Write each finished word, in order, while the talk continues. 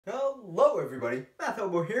Hello everybody, Math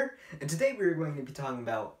Hobo here, and today we're going to be talking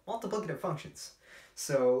about multiplicative functions.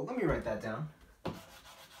 So let me write that down.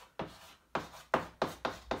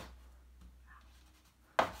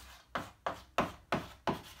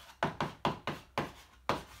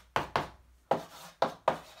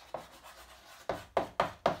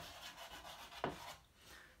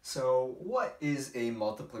 So what is a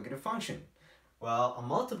multiplicative function? Well, a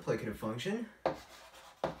multiplicative function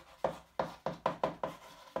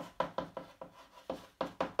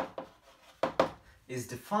is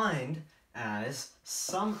defined as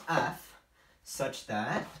some f such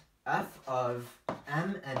that f of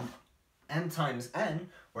m and m times n,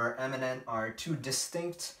 where m and n are two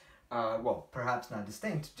distinct, well, perhaps not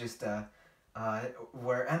distinct, just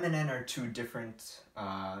where m and n are two different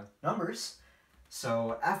numbers.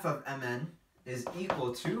 So f of mn is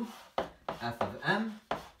equal to f of m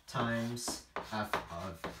times f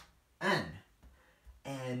of n.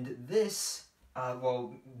 And this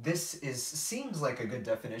seems like a good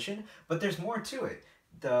definition, but there's more to it.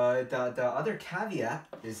 The other caveat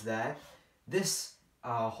is that this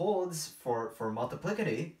holds for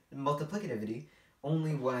multiplicativity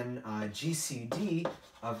only when GCD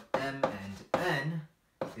of m and n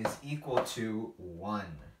is equal to 1.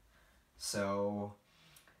 So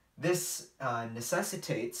this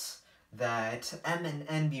necessitates that m and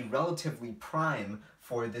n be relatively prime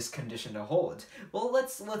for this condition to hold. Well,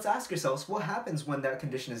 let's ask ourselves, what happens when that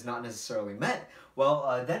condition is not necessarily met?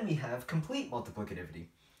 Well, then we have complete multiplicativity.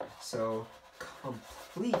 So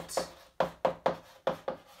completely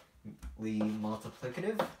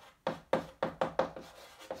multiplicative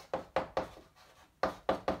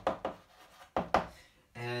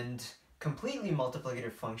and completely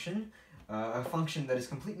multiplicative function, a function that is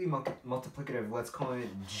completely multiplicative, let's call it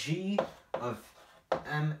g of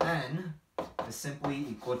mn, is simply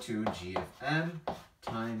equal to g of m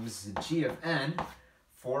times g of n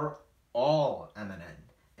for all m and n.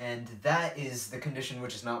 And that is the condition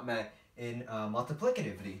which is not met in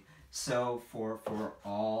multiplicativity. So for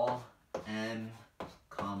all m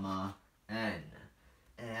comma n.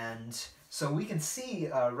 And so we can see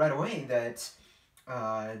right away that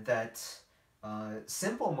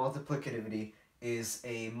simple multiplicativity is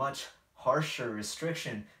a much harsher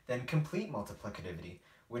restriction than complete multiplicativity,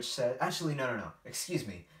 which said, actually, no, excuse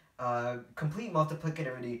me. Complete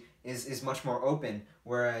multiplicativity is much more open,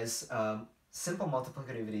 whereas simple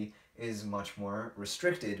multiplicativity is much more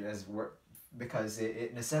restricted because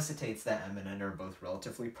it necessitates that m and n are both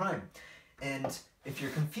relatively prime. And if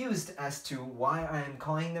you're confused as to why I am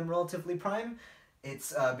calling them relatively prime,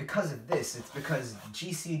 it's because of this. It's because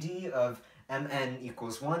GCD of mn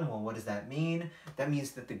equals 1. Well, what does that mean? That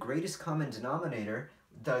means that the greatest common denominator,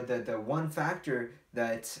 the one factor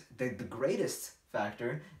that, the greatest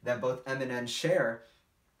factor that both m and n share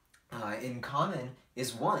in common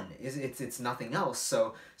is 1. It's nothing else.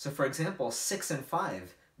 So for example, 6 and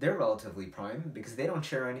 5, they're relatively prime because they don't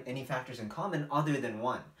share any factors in common other than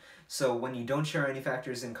 1. So when you don't share any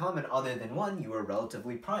factors in common other than 1, you are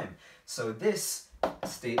relatively prime. So this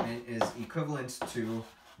statement is equivalent to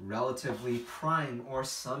relatively prime, or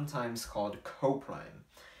sometimes called coprime.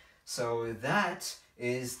 So that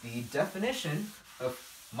is the definition of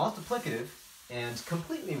multiplicative and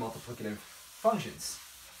completely multiplicative functions.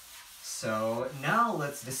 So now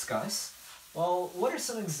let's discuss, well, what are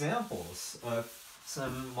some examples of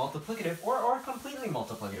some multiplicative or completely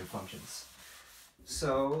multiplicative functions?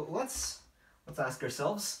 So let's ask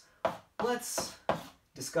ourselves, let's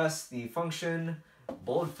discuss the function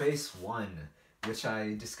boldface 1, which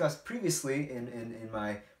I discussed previously in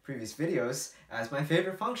my previous videos as my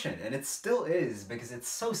favorite function, and it still is because it's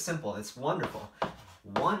so simple, it's wonderful.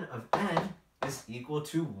 1 of n is equal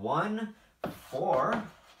to 1 for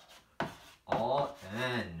all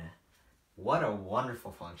n. What a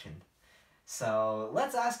wonderful function. So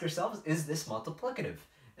let's ask ourselves, is this multiplicative?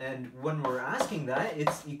 And when we're asking that,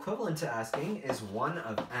 it's equivalent to asking, is 1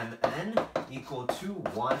 of mn equal to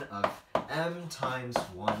 1 of m times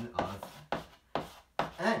 1 of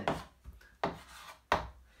n?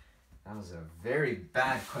 That was a very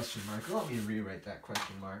bad question mark. Let me rewrite that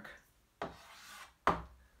question mark.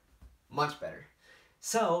 Much better.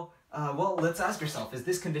 So, well, let's ask ourselves, is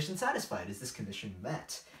this condition satisfied? Is this condition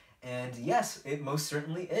met? And yes, it most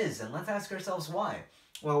certainly is. And let's ask ourselves why.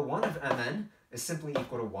 Well, 1 of mn is simply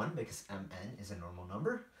equal to 1 because mn is a normal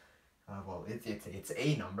number. Well, it's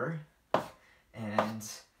a number. And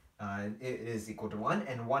it is equal to 1,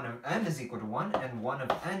 and 1 of m is equal to 1, and 1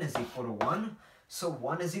 of n is equal to 1. So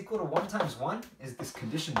 1 is equal to 1 times 1. Is this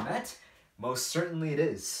condition met? Most certainly it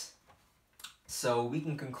is. So we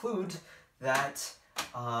can conclude that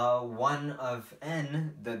 1 of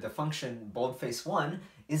n, the function boldface 1,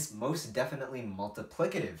 is most definitely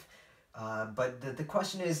multiplicative. But the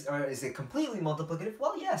question is it completely multiplicative?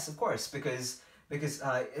 Well, yes, of course, because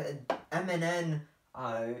m and n,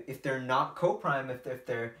 if they're not coprime, if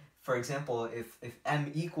they're, for example, if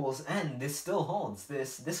m equals n, this still holds.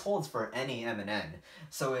 This holds for any m and n.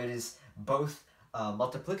 So it is both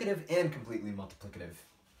multiplicative and completely multiplicative.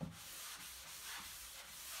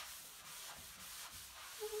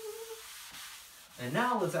 And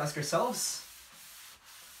now let's ask ourselves,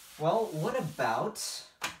 well, what about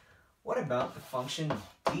the function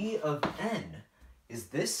d of n? Is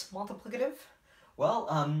this multiplicative? Well,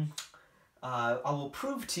 I will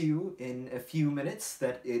prove to you in a few minutes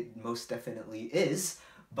that it most definitely is,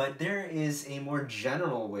 but there is a more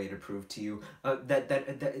general way to prove to you that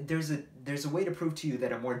there's a way to prove to you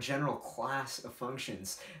that a more general class of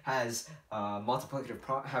functions has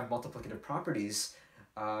multiplicative properties.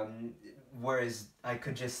 Whereas I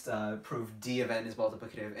could just prove d of n is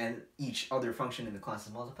multiplicative and each other function in the class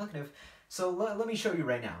is multiplicative. So let me show you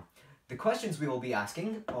right now. The questions we will be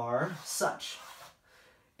asking are such.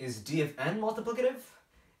 Is d of n multiplicative?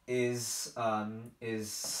 Is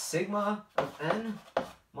sigma of n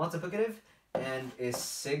multiplicative? And is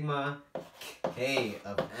sigma k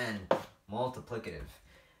of n multiplicative?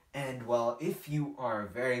 And well, if you are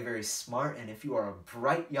very, very smart and if you are a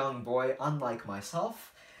bright young boy unlike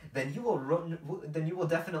myself, then you will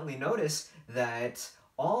definitely notice that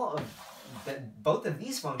both of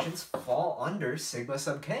these functions fall under sigma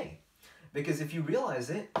sub k. Because if you realize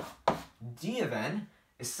it, d of n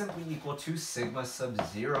is simply equal to sigma sub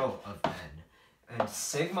 0 of n. And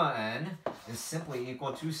sigma n is simply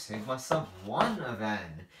equal to sigma sub 1 of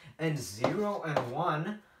n. And 0 and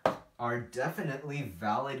 1 are definitely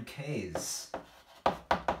valid k's.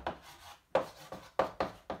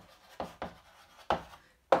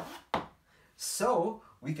 So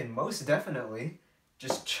we can most definitely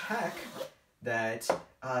just check that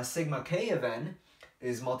sigma k of n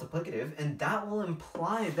is multiplicative, and that will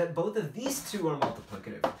imply that both of these two are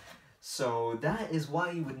multiplicative. So that is why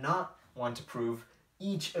you would not want to prove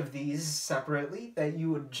each of these separately, that you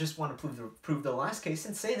would just want to prove the last case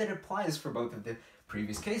and say that it applies for both of the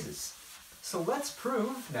previous cases. So let's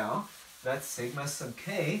prove now that sigma sub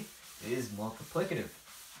k is multiplicative.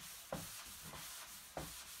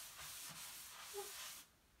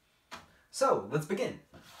 So let's begin.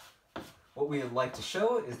 What we would like to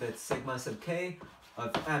show is that sigma sub k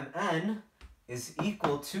of mn is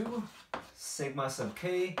equal to sigma sub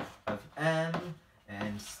k of m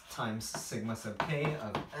and times sigma sub k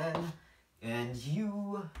of n, and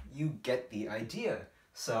you get the idea.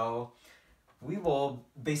 So we will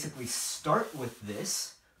basically start with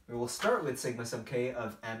this. We will start with sigma sub k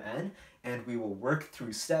of mn, and we will work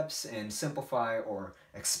through steps and simplify or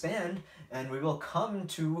expand, and we will come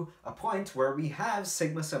to a point where we have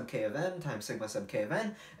sigma sub k of m times sigma sub k of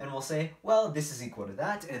n, and we'll say, well, this is equal to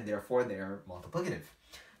that, and therefore they are multiplicative.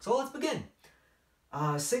 So let's begin.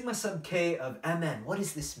 Sigma sub k of mn, what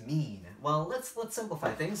does this mean? Well, let's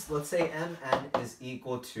simplify things. Let's say mn is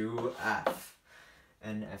equal to f.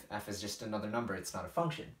 And f is just another number, it's not a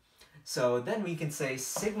function. So then we can say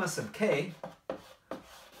sigma sub k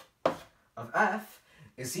of f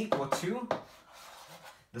is equal to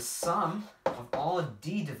the sum of all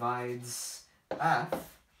d divides f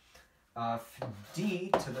of d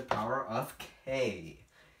to the power of k.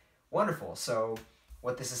 Wonderful. So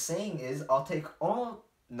what this is saying is I'll take all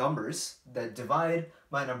numbers that divide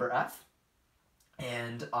my number f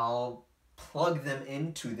and I'll plug them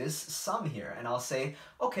into this sum here, and I'll say,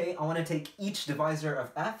 okay, I want to take each divisor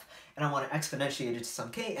of f and I want to exponentiate it to some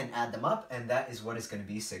k and add them up, and that is what is going to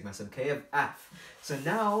be sigma sub k of f. So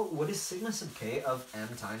now, what is sigma sub k of m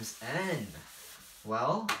times n?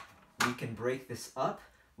 Well, we can break this up.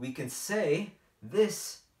 We can say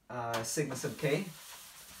this sigma sub k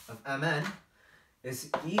of mn is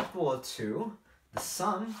equal to the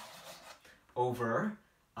sum over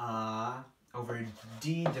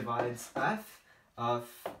d divides f of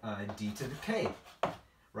d to the k,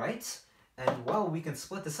 right? And well, we can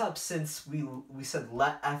split this up since we said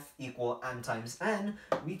let f equal m times n.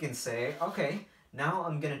 We can say, okay, now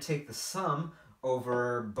I'm going to take the sum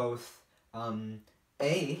over both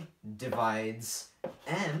a divides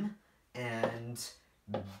m and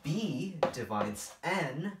b divides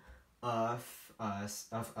n of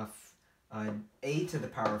a to the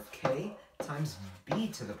power of k times b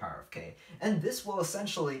to the power of k. And this will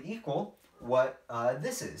essentially equal what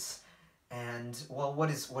this is. And, well, what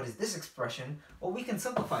is this expression? Well, we can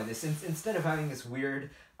simplify this. Instead of having this weird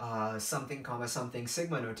something comma something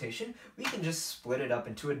sigma notation, we can just split it up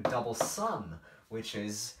into a double sum, which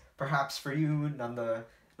is perhaps for you none the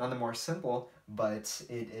more simple, but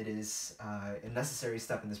it is a necessary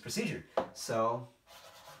step in this procedure. So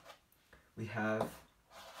we have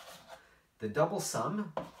the double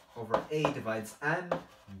sum over a divides m,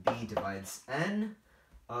 b divides n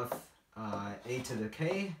of a to the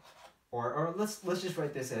k, or let's just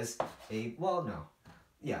write this as a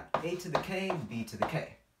to the k, b to the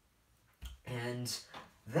k. And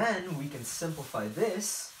then we can simplify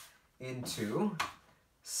this into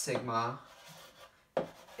sigma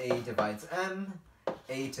a divides m,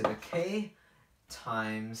 a to the k,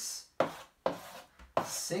 times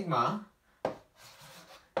sigma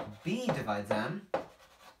b divides m,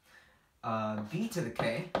 b to the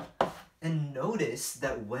k. And notice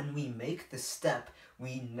that when we make the step,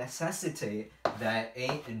 we necessitate that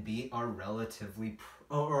a and b are relatively,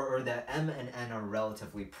 or that m and n are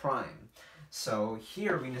relatively prime. So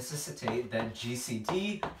here we necessitate that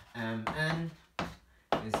GCD mn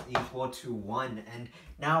is equal to 1, and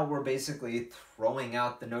now we're basically throwing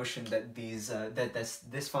out the notion that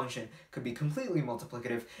this function could be completely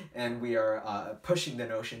multiplicative, and we are pushing the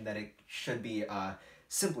notion that it should be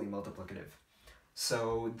simply multiplicative.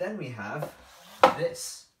 So then we have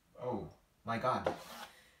this. Oh my god.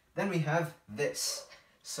 Then we have this.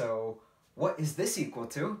 So what is this equal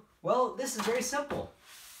to? Well, this is very simple.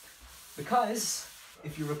 Because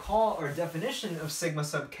if you recall our definition of sigma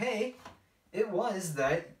sub k, it was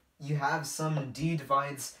that you have some d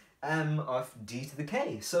divides m of d to the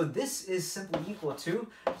k. So this is simply equal to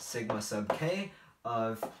sigma sub k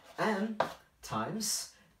of m times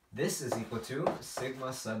this is equal to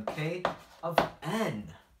sigma sub k of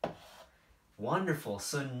n. Wonderful.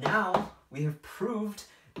 So now we have proved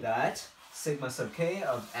that sigma sub k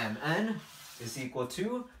of mn is equal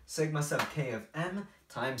to sigma sub k of m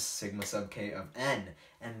times sigma sub k of n.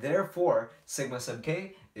 And therefore, sigma sub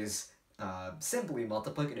k is simply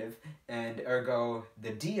multiplicative, and ergo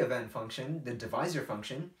the d of n function, the divisor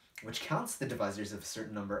function, which counts the divisors of a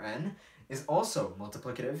certain number n, is also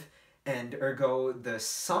multiplicative, and ergo the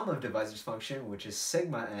sum of divisors function, which is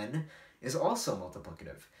sigma n, is also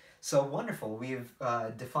multiplicative. So wonderful, we've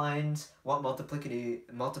defined what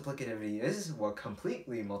multiplicativity is, what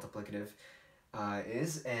completely multiplicative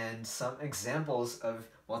is, and some examples of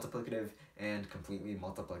multiplicative and completely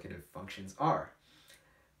multiplicative functions are.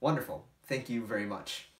 Wonderful. Thank you very much.